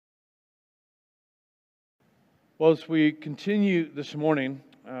Well, as we continue this morning,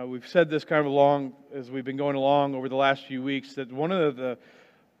 we've said this kind of along as we've been going along over the last few weeks, that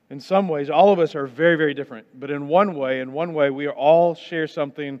in some ways, all of us are very, very different. But in one way, we all share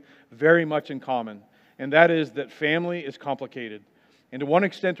something very much in common, and that is that family is complicated. And to one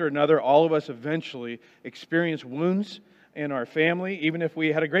extent or another, all of us eventually experience wounds in our family, even if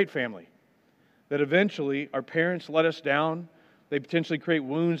we had a great family. That eventually our parents let us down. They potentially create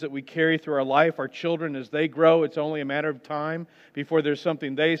wounds that we carry through our life. Our children, as they grow, it's only a matter of time before there's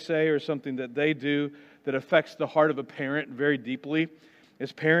something they say or something that they do that affects the heart of a parent very deeply.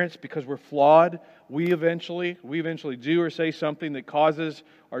 As parents, because we're flawed, we eventually do or say something that causes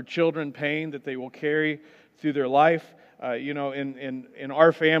our children pain that they will carry through their life. In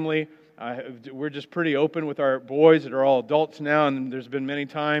our family, we're just pretty open with our boys that are all adults now, and there's been many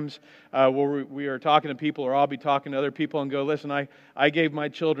times where we are talking to people, or I'll be talking to other people and go, listen, I gave my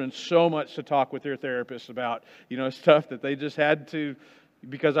children so much to talk with their therapists about, stuff that they just had to,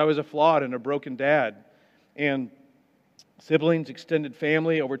 because I was a flawed and a broken dad. And siblings, extended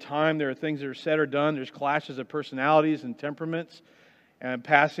family, over time there are things that are said or done. There's clashes of personalities and temperaments, and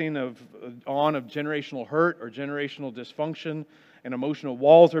passing on of generational hurt or generational dysfunction, and emotional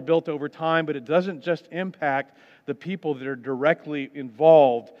walls are built over time. But it doesn't just impact the people that are directly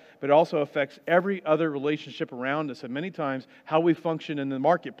involved, but it also affects every other relationship around us, and many times how we function in the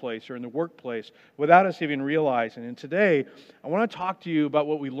marketplace or in the workplace without us even realizing. And today, I want to talk to you about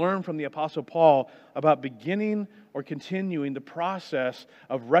what we learned from the Apostle Paul about beginning or continuing the process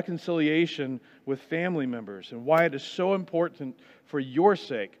of reconciliation with family members, and why it is so important for your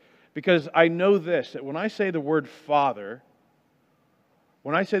sake. Because I know this, that when I say the word father,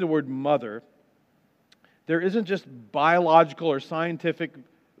 when I say the word mother, there isn't just biological or scientific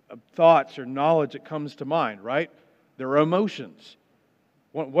thoughts or knowledge that comes to mind, right? There are emotions.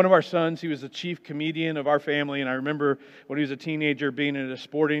 One of our sons, he was the chief comedian of our family, and I remember when he was a teenager being at a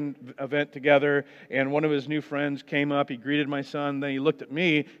sporting event together, and one of his new friends came up, he greeted my son, then he looked at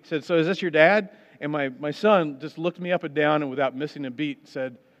me, he said, "So is this your dad?" And my son just looked me up and down, and without missing a beat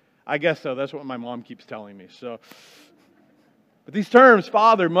said, "I guess so, that's what my mom keeps telling me." But these terms,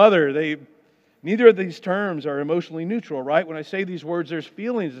 father, mother, neither of these terms are emotionally neutral, right? When I say these words, there's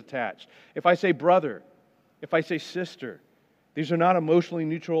feelings attached. If I say brother, if I say sister, these are not emotionally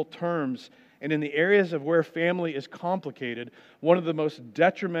neutral terms. And in the areas of where family is complicated, one of the most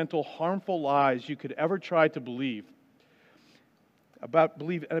detrimental, harmful lies you could ever try to believe about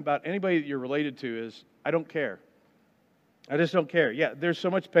anybody that you're related to is, I don't care. I just don't care. Yeah, there's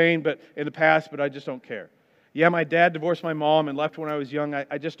so much pain in the past, but I just don't care. Yeah, my dad divorced my mom and left when I was young.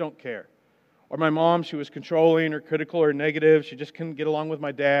 I just don't care. Or my mom, she was controlling or critical or negative. She just couldn't get along with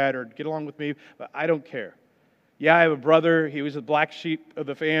my dad or get along with me, but I don't care. Yeah, I have a brother. He was the black sheep of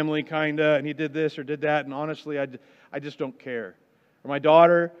the family, kinda, and he did this or did that, and honestly, I just don't care. Or my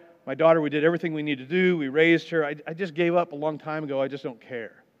daughter, we did everything we needed to do. We raised her. I just gave up a long time ago. I just don't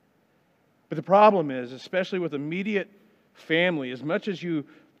care. But the problem is, especially with immediate family, as much as you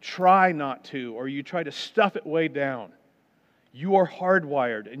try not to, or you try to stuff it way down, you are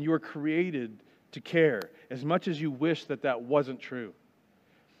hardwired and you are created to care as much as you wish that wasn't true.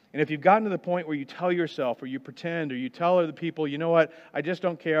 And if you've gotten to the point where you tell yourself, or you pretend, or you tell other people, you know what, I just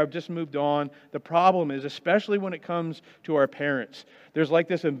don't care, I've just moved on. The problem is, especially when it comes to our parents, there's like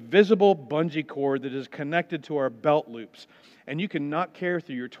this invisible bungee cord that is connected to our belt loops. And you can not care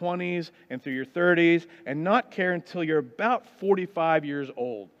through your 20s and through your 30s, and not care until you're about 45 years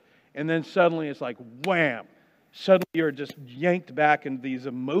old. And then suddenly it's like, wham! Suddenly you're just yanked back into these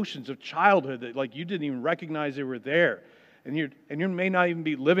emotions of childhood that like you didn't even recognize they were there. And you may not even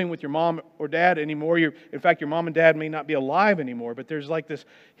be living with your mom or dad anymore. In fact, your mom and dad may not be alive anymore, but there's like this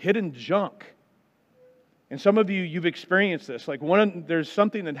hidden junk. And some of you've experienced this. Like there's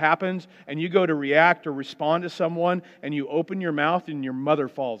something that happens and you go to react or respond to someone and you open your mouth and your mother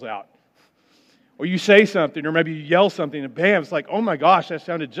falls out. Or you say something, or maybe you yell something and bam, it's like, oh my gosh, that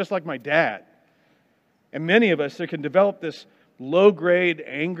sounded just like my dad. And many of us, there can develop this low-grade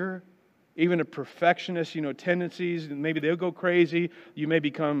anger, even a perfectionist, tendencies, and maybe they'll go crazy. You may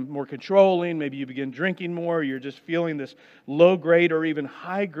become more controlling. Maybe you begin drinking more. You're just feeling this low-grade or even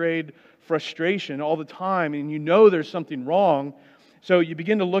high-grade frustration all the time, and you know there's something wrong. So you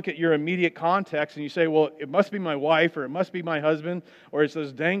begin to look at your immediate context, and you say, well, it must be my wife, or it must be my husband, or it's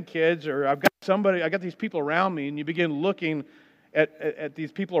those dang kids, or I got these people around me, and you begin looking at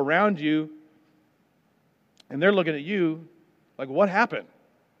these people around you, and they're looking at you like, what happened?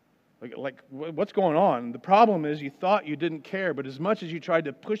 Like, what's going on? The problem is you thought you didn't care, but as much as you tried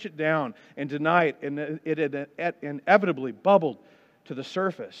to push it down and deny it, and it inevitably bubbled to the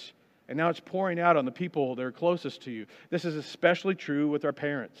surface. And now it's pouring out on the people that are closest to you. This is especially true with our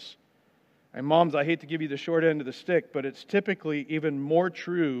parents. And moms, I hate to give you the short end of the stick, but it's typically even more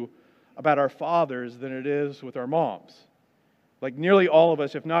true about our fathers than it is with our moms. Like nearly all of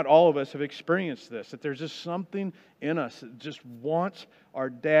us, if not all of us, have experienced this, that there's just something in us that just wants our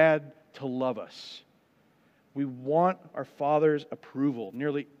dad to love us. We want our father's approval.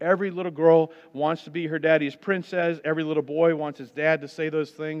 Nearly every little girl wants to be her daddy's princess. Every little boy wants his dad to say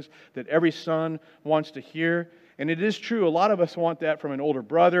those things that every son wants to hear. And it is true, a lot of us want that from an older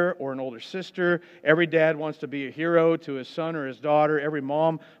brother or an older sister. Every dad wants to be a hero to his son or his daughter. Every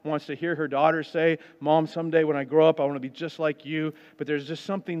mom wants to hear her daughter say, "Mom, someday when I grow up, I want to be just like you." But there's just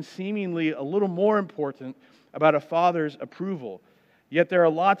something seemingly a little more important about a father's approval. Yet there are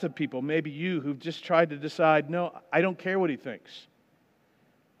lots of people, maybe you, who've just tried to decide, no, I don't care what he thinks.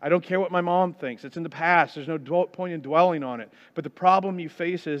 I don't care what my mom thinks. It's in the past. There's no point in dwelling on it. But the problem you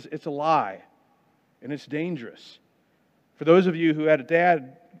face is it's a lie, and it's dangerous. For those of you who had a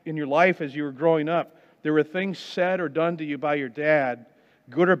dad in your life as you were growing up, there were things said or done to you by your dad,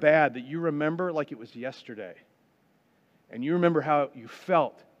 good or bad, that you remember like it was yesterday. And you remember how you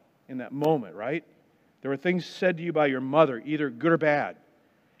felt in that moment, right? There were things said to you by your mother, either good or bad.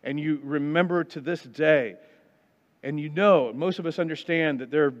 And you remember to this day. And you know, most of us understand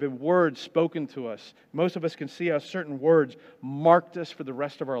that there have been words spoken to us. Most of us can see how certain words marked us for the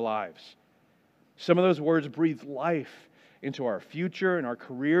rest of our lives. Some of those words breathe life into our future and our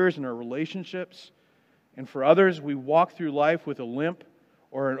careers and our relationships. And for others, we walk through life with a limp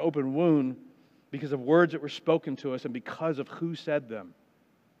or an open wound because of words that were spoken to us and because of who said them.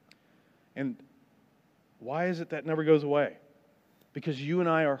 And why is it that never goes away? Because you and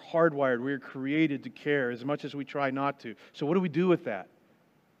I are hardwired. We are created to care as much as we try not to. So what do we do with that?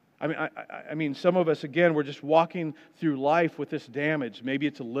 I mean, some of us, again, we're just walking through life with this damage. Maybe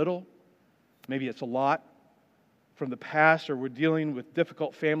it's a little, maybe it's a lot from the past, or we're dealing with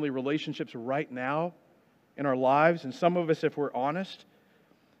difficult family relationships right now in our lives. And some of us, if we're honest,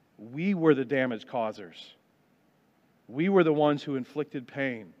 we were the damage causers. We were the ones who inflicted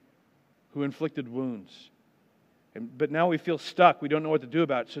pain, who inflicted wounds. But now we feel stuck. We don't know what to do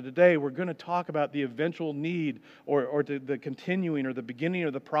about it. So today we're going to talk about the eventual need or the continuing or the beginning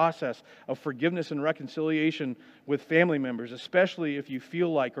of the process of forgiveness and reconciliation with family members, especially if you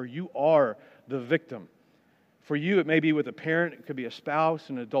feel like or you are the victim. For you, it may be with a parent. It could be a spouse,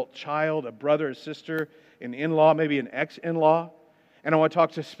 an adult child, a brother, a sister, an in-law, maybe an ex-in-law. And I want to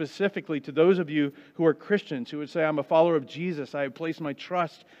talk specifically to those of you who are Christians, who would say, I'm a follower of Jesus. I have placed my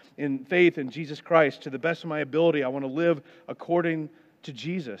trust in faith in Jesus Christ. To the best of my ability, I want to live according to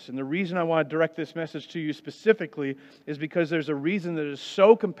Jesus. And the reason I want to direct this message to you specifically is because there's a reason that is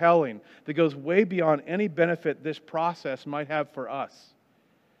so compelling that goes way beyond any benefit this process might have for us.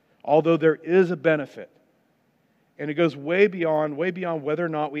 Although there is a benefit. And it goes way beyond whether or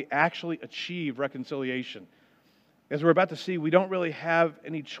not we actually achieve reconciliation. As we're about to see, we don't really have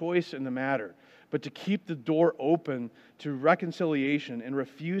any choice in the matter, but to keep the door open to reconciliation and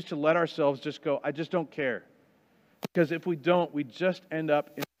refuse to let ourselves just go, I just don't care. Because if we don't, we just end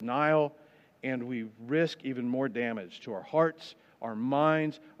up in denial and we risk even more damage to our hearts, our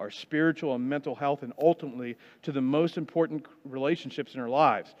minds, our spiritual and mental health, and ultimately to the most important relationships in our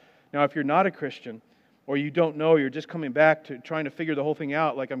lives. Now, if you're not a Christian, or you don't know, you're just coming back to trying to figure the whole thing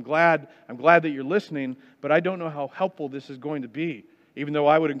out. Like, I'm glad that you're listening, but I don't know how helpful this is going to be. Even though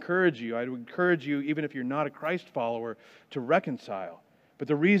I would encourage you, even if you're not a Christ follower, to reconcile. But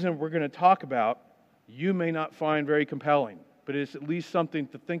the reason we're going to talk about, you may not find very compelling, but it's at least something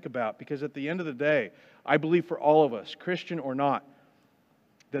to think about. Because at the end of the day, I believe for all of us, Christian or not,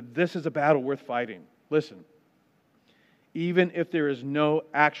 that this is a battle worth fighting. Listen, even if there is no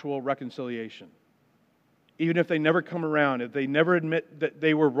actual reconciliation, even if they never come around, if they never admit that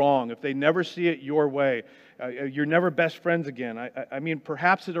they were wrong, if they never see it your way, you're never best friends again. I mean,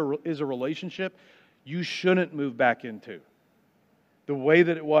 perhaps it is a relationship you shouldn't move back into the way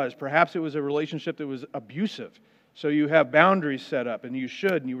that it was. Perhaps it was a relationship that was abusive. So you have boundaries set up, and you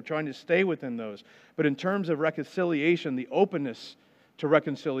should, and you were trying to stay within those. But in terms of reconciliation, the openness to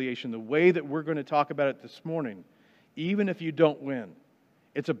reconciliation, the way that we're going to talk about it this morning, even if you don't win,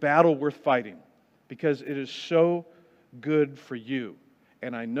 it's a battle worth fighting. Because it is so good for you.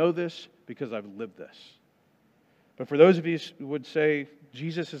 And I know this because I've lived this. But for those of you who would say,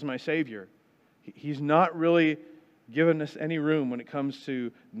 Jesus is my Savior, He's not really given us any room when it comes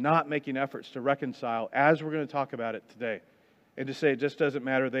to not making efforts to reconcile, as we're going to talk about it today. And to say it just doesn't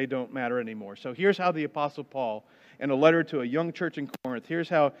matter, they don't matter anymore. So here's how the Apostle Paul, in a letter to a young church in Corinth, here's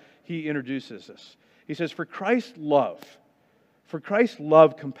how he introduces us. He says, For Christ's love For Christ's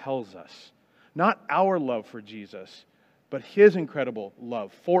love compels us. Not our love for Jesus, but His incredible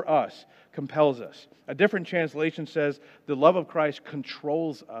love for us compels us. A different translation says the love of Christ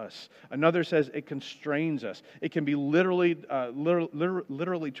controls us. Another says it constrains us. It can be literally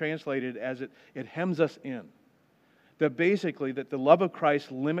translated as it hems us in. That basically that the love of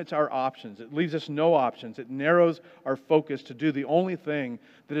Christ limits our options. It leaves us no options. It narrows our focus to do the only thing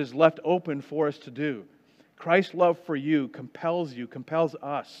that is left open for us to do. Christ's love for you, compels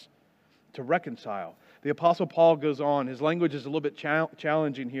us to reconcile. The Apostle Paul goes on. His language is a little bit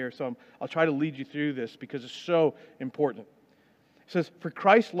challenging here, so I'll try to lead you through this because it's so important. He says, for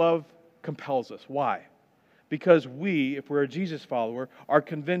Christ's love compels us. Why? Because we, if we're a Jesus follower, are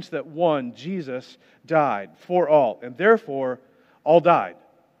convinced that one, Jesus died for all, and therefore all died.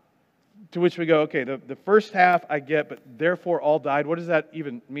 To which we go, okay, the first half I get, but therefore all died. What does that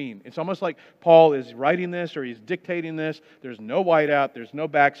even mean? It's almost like Paul is writing this or he's dictating this. There's no whiteout, there's no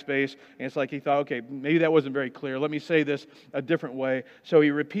backspace. And it's like he thought, okay, maybe that wasn't very clear. Let me say this a different way. So he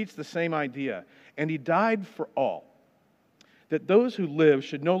repeats the same idea. And He died for all. That those who live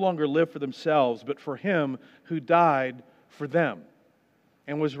should no longer live for themselves, but for Him who died for them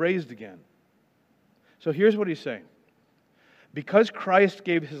and was raised again. So here's what he's saying. Because Christ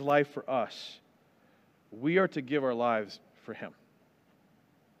gave His life for us, we are to give our lives for Him.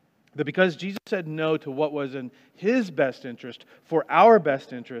 That because Jesus said no to what was in His best interest, for our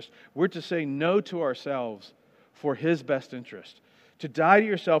best interest, we're to say no to ourselves for His best interest. To die to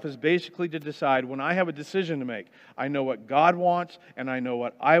yourself is basically to decide when I have a decision to make. I know what God wants and I know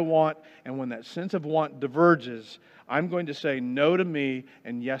what I want, and when that sense of want diverges, I'm going to say no to me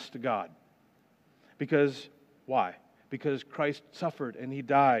and yes to God. Because, why? Because Christ suffered and He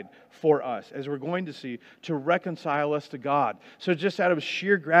died for us, as we're going to see, to reconcile us to God. So just out of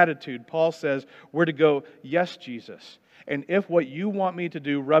sheer gratitude, Paul says we're to go, yes, Jesus. And if what you want me to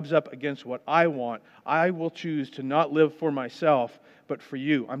do rubs up against what I want, I will choose to not live for myself, but for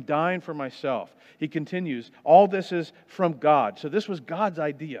you. I'm dying for myself. He continues, all this is from God. So this was God's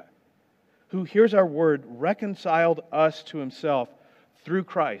idea, who, here's our word, reconciled us to Himself through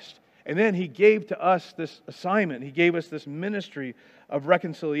Christ. And then He gave to us this assignment. He gave us this ministry of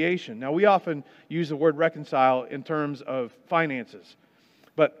reconciliation. Now, we often use the word reconcile in terms of finances.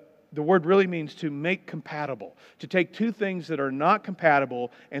 But the word really means to make compatible. To take two things that are not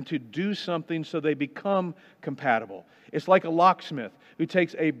compatible and to do something so they become compatible. It's like a locksmith who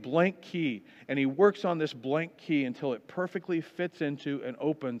takes a blank key and he works on this blank key until it perfectly fits into and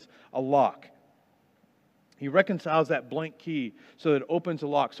opens a lock. He reconciles that blank key so that it opens a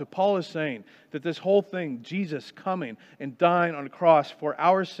lock. So Paul is saying that this whole thing, Jesus coming and dying on a cross for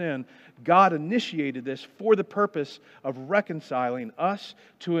our sin, God initiated this for the purpose of reconciling us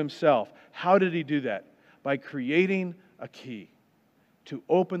to Himself. How did He do that? By creating a key to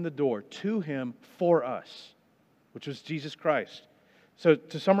open the door to Him for us, which was Jesus Christ. So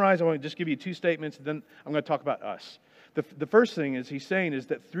to summarize, I want to just give you two statements, and then I'm going to talk about us. The first thing is he's saying is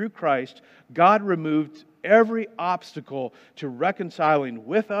that through Christ, God removed every obstacle to reconciling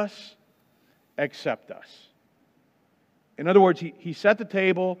with us except us. In other words, he set the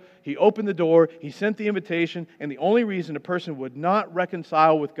table, He opened the door, He sent the invitation, and the only reason a person would not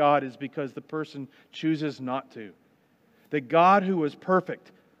reconcile with God is because the person chooses not to. That God who was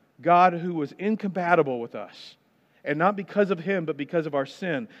perfect, God who was incompatible with us, and not because of Him, but because of our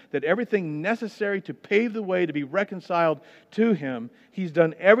sin, that everything necessary to pave the way to be reconciled to Him, He's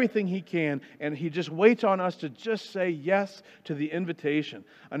done everything He can, and He just waits on us to just say yes to the invitation.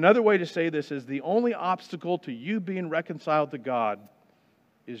 Another way to say this is the only obstacle to you being reconciled to God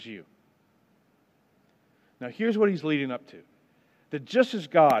is you. Now here's what He's leading up to. That just as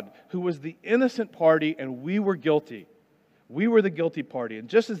God, who was the innocent party and we were guilty, we were the guilty party. And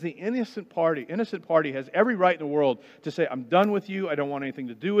just as the innocent party has every right in the world to say, I'm done with you, I don't want anything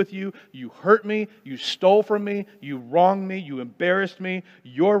to do with you, you hurt me, you stole from me, you wronged me, you embarrassed me,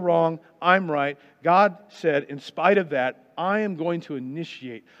 you're wrong, I'm right. God said, in spite of that, I am going to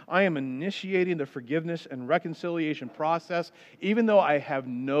initiate. I am initiating the forgiveness and reconciliation process, even though I have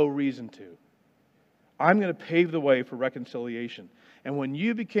no reason to. I'm going to pave the way for reconciliation. And when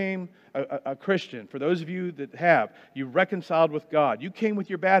you became a Christian, for those of you that have, you reconciled with God. You came with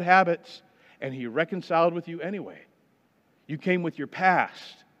your bad habits, and He reconciled with you anyway. You came with your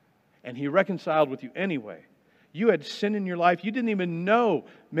past, and He reconciled with you anyway. You had sin in your life. You didn't even know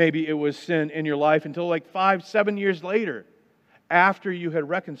maybe it was sin in your life until like 5-7 years later, after you had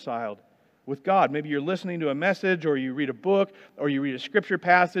reconciled with God. Maybe you're listening to a message, or you read a book, or you read a scripture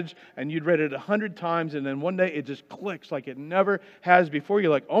passage, and you'd read it 100 times, and then one day it just clicks like it never has before. You're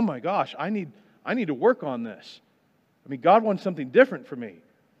like, oh my gosh, I need to work on this. I mean, God wants something different for me.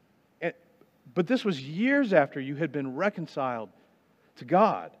 But this was years after you had been reconciled to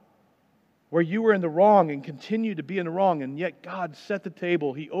God, where you were in the wrong and continued to be in the wrong, and yet God set the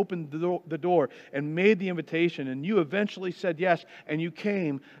table. He opened the door and made the invitation, and you eventually said yes, and you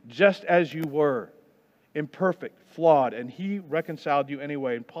came just as you were, imperfect, flawed, and He reconciled you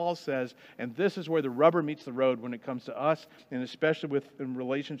anyway. And Paul says, and this is where the rubber meets the road when it comes to us, and especially in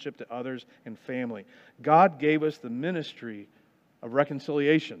relationship to others and family. God gave us the ministry of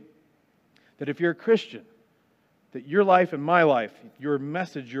reconciliation. That if you're a Christian, that your life and my life, your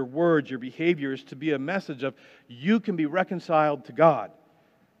message, your words, your behavior is to be a message of you can be reconciled to God.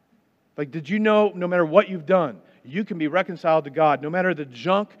 Like, did you know no matter what you've done, you can be reconciled to God. No matter the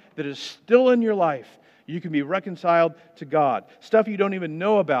junk that is still in your life, you can be reconciled to God. Stuff you don't even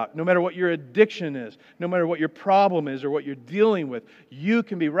know about, no matter what your addiction is, no matter what your problem is or what you're dealing with, you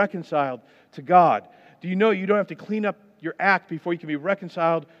can be reconciled to God. Do you know you don't have to clean up your act before you can be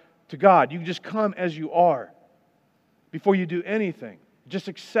reconciled to God? You can just come as you are before you do anything. Just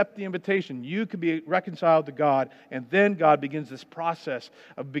accept the invitation. You can be reconciled to God, and then God begins this process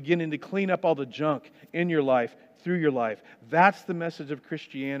of beginning to clean up all the junk in your life, through your life. That's the message of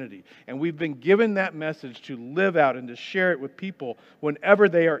Christianity. And we've been given that message to live out and to share it with people whenever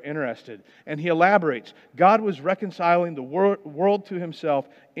they are interested. And he elaborates, God was reconciling the world to Himself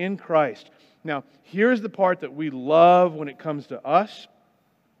in Christ. Now, here's the part that we love when it comes to us,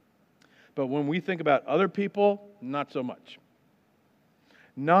 but when we think about other people, not so much.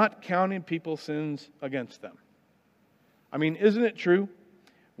 Not counting people's sins against them. I mean, isn't it true?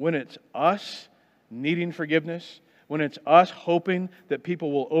 When it's us needing forgiveness, when it's us hoping that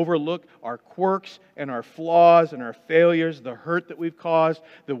people will overlook our quirks and our flaws and our failures, the hurt that we've caused,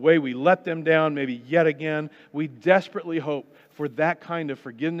 the way we let them down maybe yet again, we desperately hope for that kind of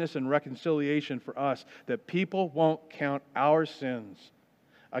forgiveness and reconciliation for us, that people won't count our sins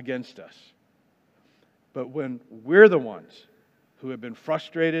against us. But when we're the ones who have been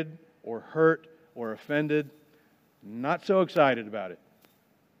frustrated or hurt or offended, not so excited about it.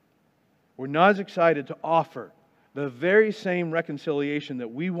 We're not as excited to offer the very same reconciliation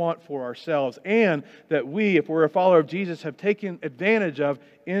that we want for ourselves and that we, if we're a follower of Jesus, have taken advantage of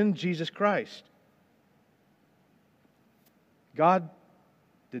in Jesus Christ. God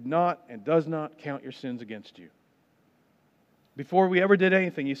did not and does not count your sins against you. Before we ever did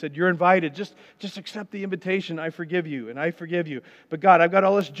anything, He said, you're invited. Just accept the invitation. I forgive you, and I forgive you. But God, I've got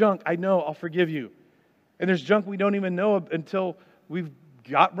all this junk. I know I'll forgive you. And there's junk we don't even know until we've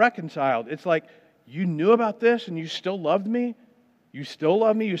got reconciled. It's like, you knew about this and you still loved me? You still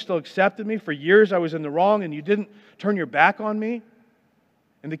love me? You still accepted me? For years I was in the wrong and you didn't turn your back on me?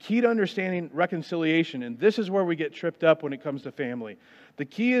 And the key to understanding reconciliation, and this is where we get tripped up when it comes to family, the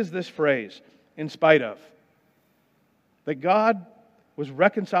key is this phrase, in spite of. That God was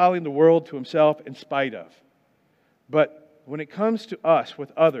reconciling the world to Himself in spite of. But when it comes to us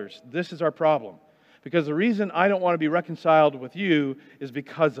with others, this is our problem. Because the reason I don't want to be reconciled with you is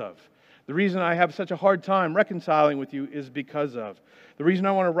because of. The reason I have such a hard time reconciling with you is because of. The reason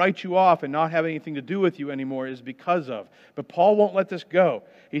I want to write you off and not have anything to do with you anymore is because of. But Paul won't let this go.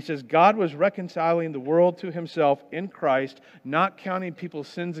 He says, God was reconciling the world to Himself in Christ, not counting people's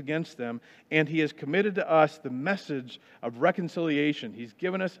sins against them, and He has committed to us the message of reconciliation. He's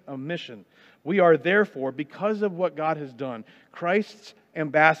given us a mission. We are therefore, because of what God has done, Christ's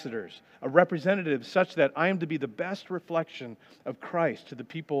ambassadors, a representative such that I am to be the best reflection of Christ to the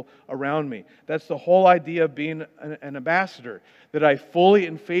people around me. That's the whole idea of being an ambassador, that I fully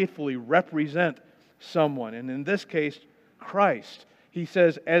and faithfully represent someone, and in this case, Christ. He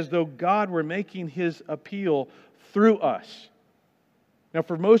says, as though God were making His appeal through us. Now,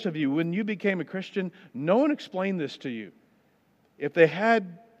 for most of you, when you became a Christian, no one explained this to you. If they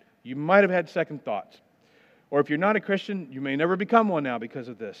had, you might have had second thoughts. Or if you're not a Christian, you may never become one now because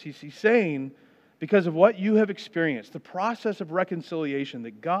of this. He's saying, because of what you have experienced, the process of reconciliation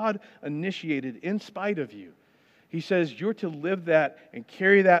that God initiated in spite of you, He says you're to live that and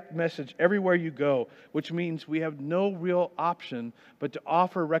carry that message everywhere you go, which means we have no real option but to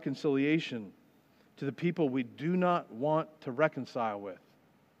offer reconciliation to the people we do not want to reconcile with.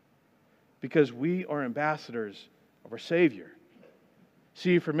 Because we are ambassadors of our Savior.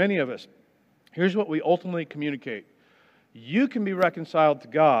 See, for many of us, here's what we ultimately communicate. You can be reconciled to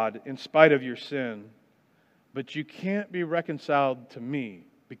God in spite of your sin, but you can't be reconciled to me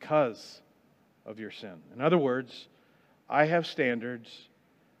because of your sin. In other words, I have standards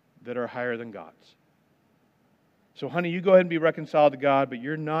that are higher than God's. So, honey, you go ahead and be reconciled to God, but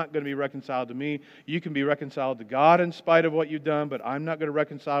you're not going to be reconciled to me. You can be reconciled to God in spite of what you've done, but I'm not going to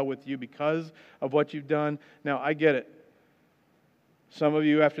reconcile with you because of what you've done. Now, I get it. Some of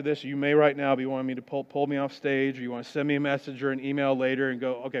you after this, you may right now be wanting me to pull me off stage, or you want to send me a message or an email later and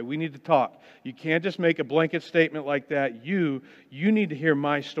go, okay, we need to talk. You can't just make a blanket statement like that. You need to hear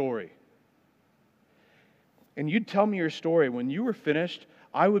my story. And you'd tell me your story. When you were finished,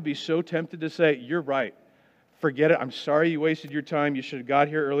 I would be so tempted to say, you're right. Forget it. I'm sorry you wasted your time. You should have got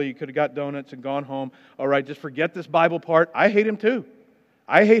here early. You could have got donuts and gone home. All right, just forget this Bible part. I hate him too.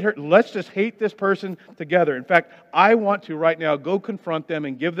 I hate her. Let's just hate this person together. In fact, I want to right now go confront them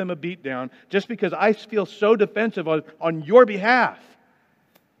and give them a beat down just because I feel so defensive on your behalf.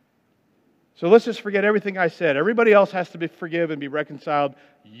 So let's just forget everything I said. Everybody else has to be forgive and be reconciled.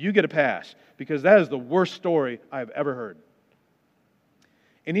 You get a pass because that is the worst story I've ever heard.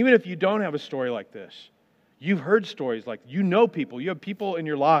 And even if you don't have a story like this, you've heard stories like, you know people, you have people in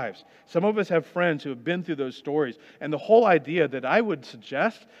your lives. Some of us have friends who have been through those stories. And the whole idea that I would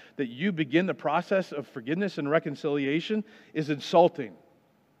suggest that you begin the process of forgiveness and reconciliation is insulting.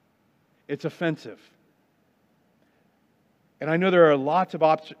 It's offensive. And I know there are lots of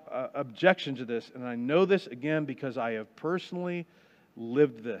objections to this, and I know this again because I have personally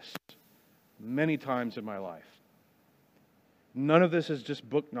lived this many times in my life. None of this is just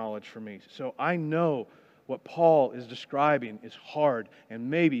book knowledge for me. So I know what Paul is describing is hard and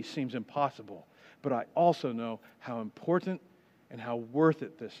maybe seems impossible. But I also know how important and how worth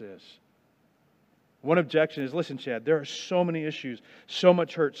it this is. One objection is, listen, Chad, there are so many issues, so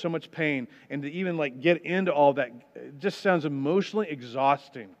much hurt, so much pain, and to even get into all that, it just sounds emotionally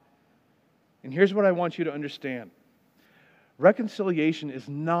exhausting. And here's what I want you to understand. Reconciliation is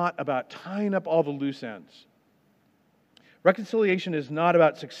not about tying up all the loose ends. Reconciliation is not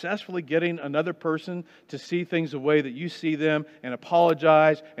about successfully getting another person to see things the way that you see them and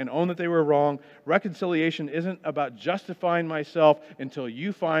apologize and own that they were wrong. Reconciliation isn't about justifying myself until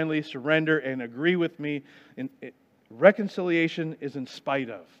you finally surrender and agree with me. Reconciliation is in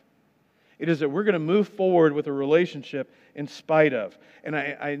spite of. It is that we're going to move forward with a relationship in spite of. And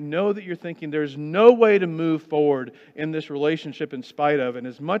I know that you're thinking there's no way to move forward in this relationship in spite of. And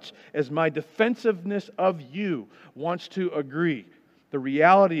as much as my defensiveness of you wants to agree, the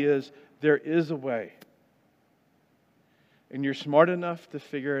reality is there is a way. And you're smart enough to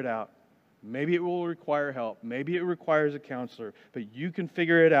figure it out. Maybe it will require help. Maybe it requires a counselor. But you can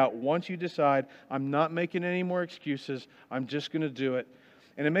figure it out once you decide, I'm not making any more excuses. I'm just going to do it.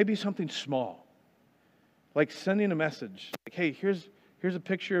 And it may be something small, like sending a message. Like, hey, here's a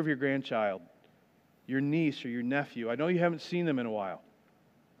picture of your grandchild, your niece or your nephew. I know you haven't seen them in a while.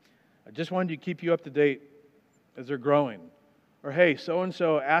 I just wanted to keep you up to date as they're growing. Or, hey,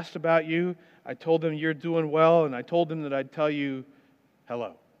 so-and-so asked about you. I told them you're doing well, and I told them that I'd tell you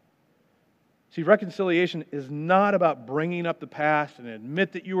hello. See, reconciliation is not about bringing up the past and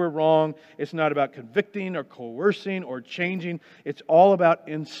admit that you were wrong. It's not about convicting or coercing or changing. It's all about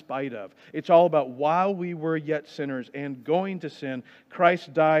in spite of. It's all about while we were yet sinners and going to sin,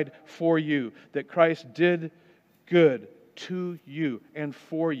 Christ died for you. That Christ did good to you and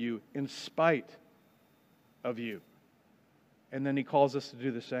for you in spite of you. And then He calls us to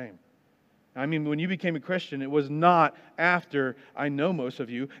do the same. I mean, when you became a Christian, it was not after, I know most of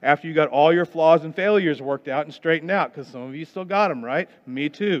you, after you got all your flaws and failures worked out and straightened out, because some of you still got them, right? Me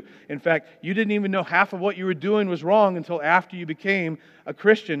too. In fact, you didn't even know half of what you were doing was wrong until after you became a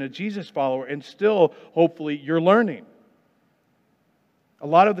Christian, a Jesus follower, and still, hopefully, you're learning. A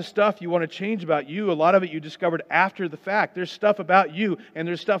lot of the stuff you want to change about you, a lot of it you discovered after the fact. There's stuff about you and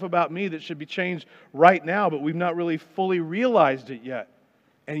there's stuff about me that should be changed right now, but we've not really fully realized it yet.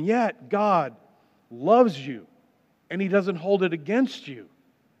 And yet, God loves you, and He doesn't hold it against you.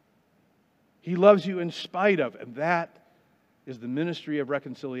 He loves you in spite of, and that is the ministry of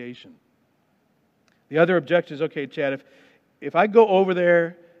reconciliation. The other objection is, okay, Chad, if I go over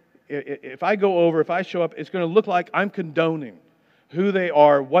there, if I show up, it's going to look like I'm condoning who they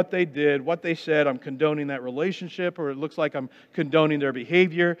are, what they did, what they said. I'm condoning that relationship, or it looks like I'm condoning their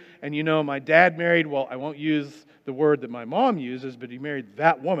behavior. And you know, my dad married, well, I won't use the word that my mom uses, but he married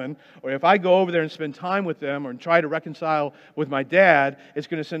that woman. Or if I go over there and spend time with them or try to reconcile with my dad, it's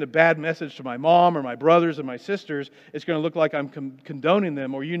going to send a bad message to my mom or my brothers and my sisters. It's going to look like I'm condoning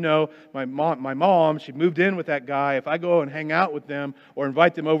them. Or you know, my mom, she moved in with that guy. If I go and hang out with them or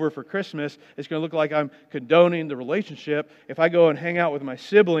invite them over for Christmas, it's going to look like I'm condoning the relationship. If I go and hang out with my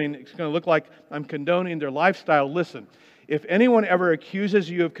sibling, it's going to look like I'm condoning their lifestyle. Listen, if anyone ever accuses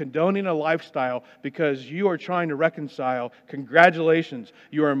you of condoning a lifestyle because you are trying to reconcile, congratulations.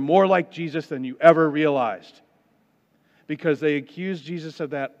 You are more like Jesus than you ever realized. because they accuse Jesus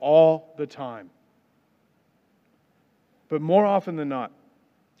of that all the time. But more often than not,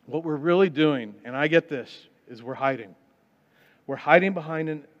 what we're really doing, and I get this, is we're hiding. We're hiding behind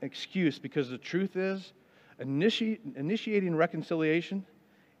an excuse because the truth is, initiating reconciliation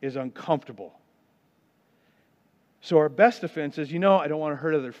is uncomfortable. So our best defense is, I don't want to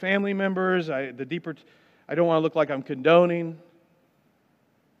hurt other family members. I don't want to look like I'm condoning.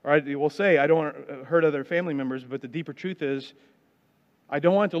 Or we'll say, I don't want to hurt other family members, but the deeper truth is, I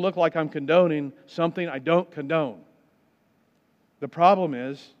don't want it to look like I'm condoning something I don't condone. The problem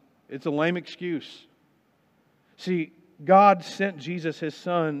is, it's a lame excuse. See, God sent Jesus, His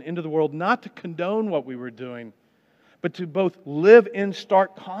Son, into the world not to condone what we were doing, but to both live in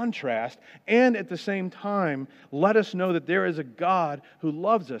stark contrast and at the same time let us know that there is a God who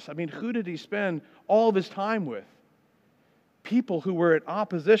loves us. I mean, who did He spend all of His time with? People who were in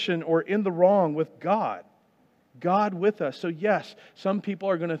opposition or in the wrong with God. God with us. So yes, some people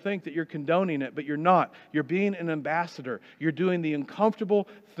are going to think that you're condoning it, but you're not. You're being an ambassador. You're doing the uncomfortable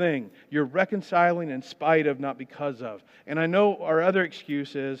thing. You're reconciling in spite of, not because of. And I know our other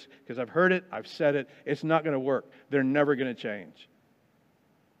excuse is, because I've heard it, I've said it, it's not going to work. They're never going to change.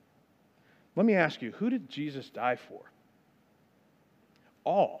 Let me ask you, who did Jesus die for?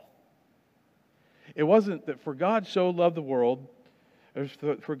 All. It wasn't that for God so loved the world, or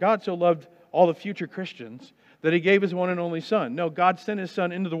for God so loved all the future Christians, that He gave His one and only Son. No, God sent His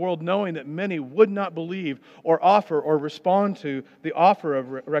Son into the world knowing that many would not believe or offer or respond to the offer of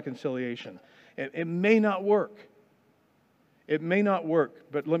reconciliation. It may not work. It may not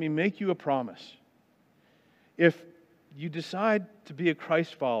work, but let me make you a promise. If you decide to be a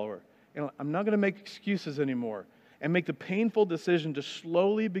Christ follower, I'm not going to make excuses anymore, and make the painful decision to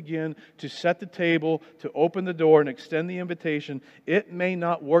slowly begin to set the table, to open the door and extend the invitation, it may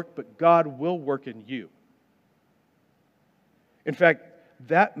not work, but God will work in you. In fact,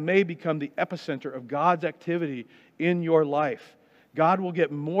 that may become the epicenter of God's activity in your life. God will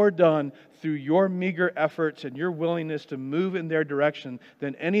get more done through your meager efforts and your willingness to move in their direction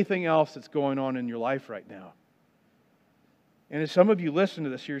than anything else that's going on in your life right now. And as some of you listen to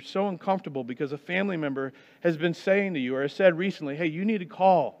this, you're so uncomfortable because a family member has been saying to you or has said recently, hey, you need to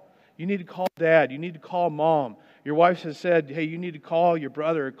call. You need to call Dad. You need to call Mom. Your wife has said, hey, you need to call your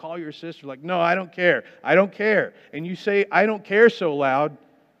brother or call your sister. Like, no, I don't care. I don't care. And you say, I don't care so loud,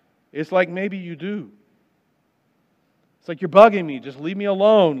 it's like maybe you do. It's like you're bugging me. Just leave me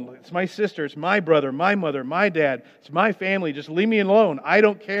alone. It's my sister. It's my brother, my mother, my dad. It's my family. Just leave me alone. I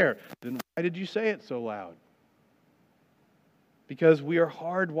don't care. Then why did you say it so loud? Because we are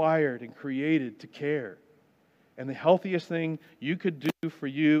hardwired and created to care. And the healthiest thing you could do for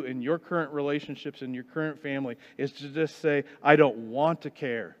you in your current relationships and your current family is to just say, I don't want to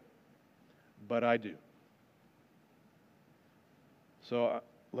care, but I do. So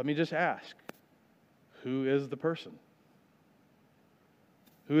let me just ask, who is the person?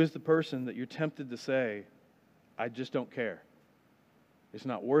 Who is the person that you're tempted to say, I just don't care? It's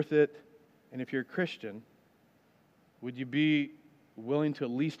not worth it. And if you're a Christian, would you be willing to at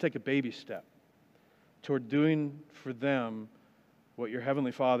least take a baby step toward doing for them what your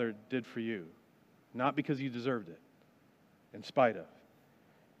Heavenly Father did for you? Not because you deserved it, in spite of.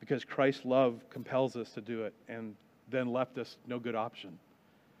 Because Christ's love compels us to do it and then left us no good option.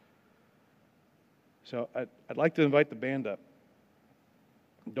 So I'd like to invite the band up.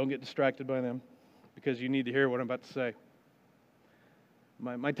 Don't get distracted by them because you need to hear what I'm about to say.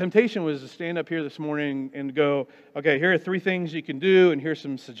 My temptation was to stand up here this morning and go, okay, here are 3 things you can do and here's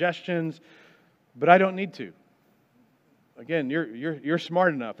some suggestions, but I don't need to. Again, you're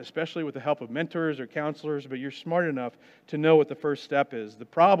smart enough, especially with the help of mentors or counselors, but you're smart enough to know what the first step is. The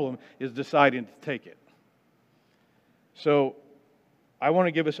problem is deciding to take it. So I want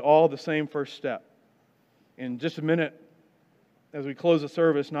to give us all the same first step. In just a minute, as we close the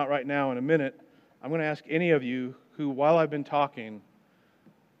service, not right now, in a minute, I'm going to ask any of you who, while I've been talking,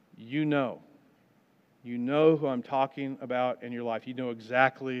 you know who I'm talking about in your life. You know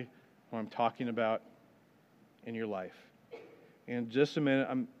exactly who I'm talking about in your life. In just a minute,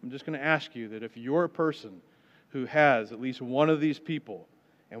 I'm just going to ask you that if you're a person who has at least one of these people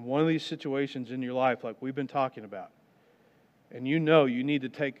and one of these situations in your life like we've been talking about, and you know you need to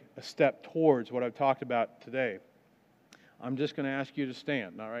take a step towards what I've talked about today, I'm just going to ask you to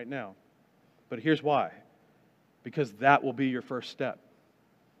stand, not right now. But here's why. Because that will be your first step.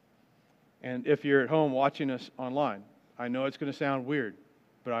 And if you're at home watching us online, I know it's going to sound weird,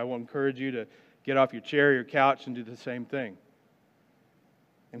 but I will encourage you to get off your chair, your couch, and do the same thing.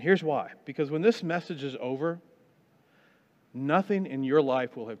 And here's why. Because when this message is over, nothing in your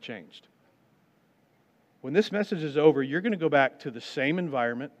life will have changed. When this message is over, you're going to go back to the same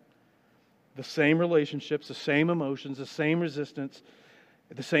environment, the same relationships, the same emotions, the same resistance.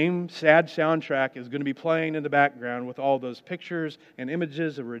 The same sad soundtrack is going to be playing in the background with all those pictures and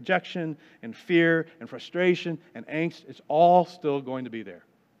images of rejection and fear and frustration and angst. It's all still going to be there.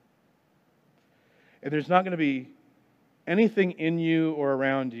 And there's not going to be anything in you or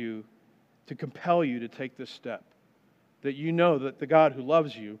around you to compel you to take this step that you know that the God who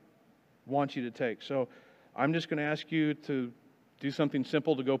loves you wants you to take. So I'm just going to ask you to do something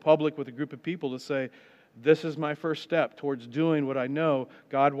simple, to go public with a group of people to say, this is my first step towards doing what I know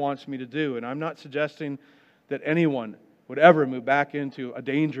God wants me to do. And I'm not suggesting that anyone would ever move back into a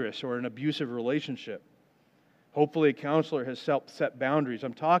dangerous or an abusive relationship. Hopefully a counselor has set boundaries.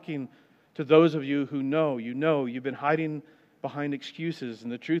 I'm talking to those of you who know you've been hiding behind excuses, and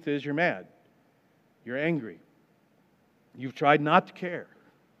the truth is you're mad. You're angry. You've tried not to care,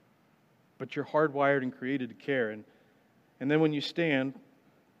 but you're hardwired and created to care. And then when you stand,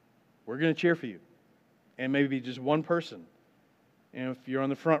 we're going to cheer for you. And maybe just one person. And if you're on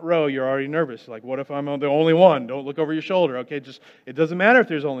the front row, you're already nervous. Like, what if I'm the only one? Don't look over your shoulder. Okay, it doesn't matter if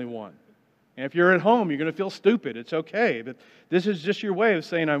there's only one. And if you're at home, you're going to feel stupid. It's okay. But this is just your way of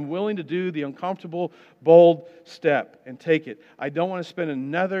saying, I'm willing to do the uncomfortable, bold step and take it. I don't want to spend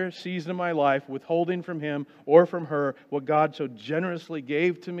another season of my life withholding from him or from her what God so generously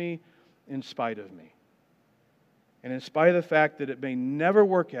gave to me in spite of me. And in spite of the fact that it may never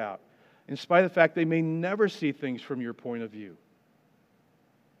work out, in spite of the fact they may never see things from your point of view.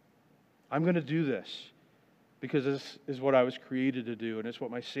 I'm going to do this because this is what I was created to do, and it's what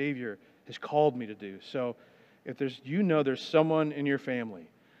my Savior has called me to do. So if there's someone in your family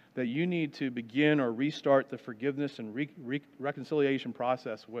that you need to begin or restart the forgiveness and reconciliation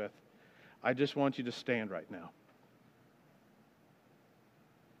process with, I just want you to stand right now.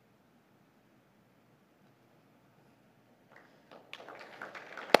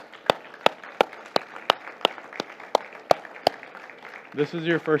 This is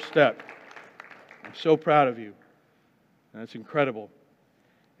your first step. I'm so proud of you. And it's incredible.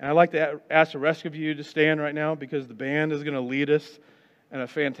 And I'd like to ask the rest of you to stand right now because the band is going to lead us in a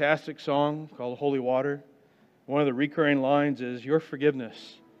fantastic song called Holy Water. One of the recurring lines is, your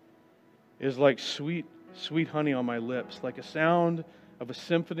forgiveness is like sweet, sweet honey on my lips, like a sound of a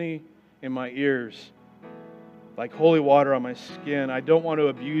symphony in my ears, like holy water on my skin. I don't want to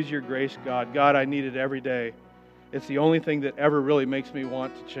abuse your grace, God. God, I need it every day. It's the only thing that ever really makes me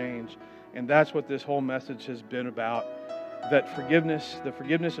want to change. And that's what this whole message has been about. That forgiveness, the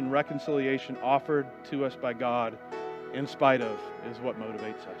forgiveness and reconciliation offered to us by God in spite of, is what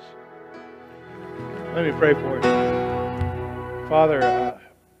motivates us. Let me pray for you. Father,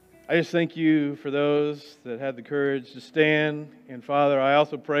 I just thank you for those that had the courage to stand. And Father, I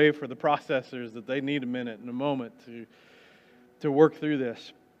also pray for the processors that they need a minute and a moment to work through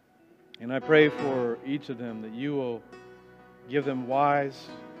this. And I pray for each of them that you will give them wise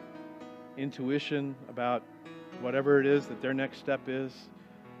intuition about whatever it is that their next step is,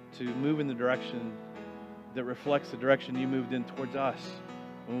 to move in the direction that reflects the direction you moved in towards us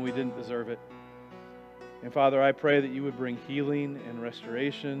when we didn't deserve it. And Father, I pray that you would bring healing and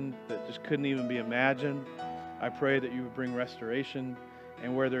restoration that just couldn't even be imagined. I pray that you would bring restoration.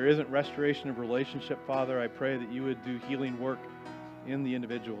 And where there isn't restoration of relationship, Father, I pray that you would do healing work in the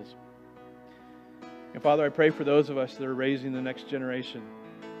individuals. And Father, I pray for those of us that are raising the next generation.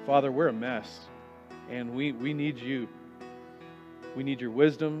 Father, we're a mess, and we need you. We need your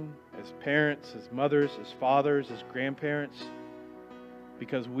wisdom as parents, as mothers, as fathers, as grandparents,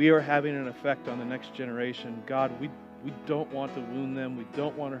 because we are having an effect on the next generation. God, we don't want to wound them. We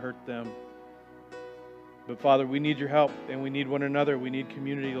don't want to hurt them. But Father, we need your help, and we need one another. We need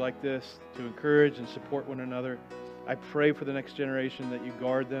community like this to encourage and support one another. I pray for the next generation that you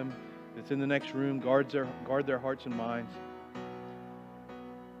guard them, that's in the next room, guard their hearts and minds.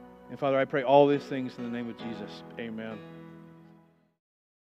 And Father, I pray all these things in the name of Jesus. Amen.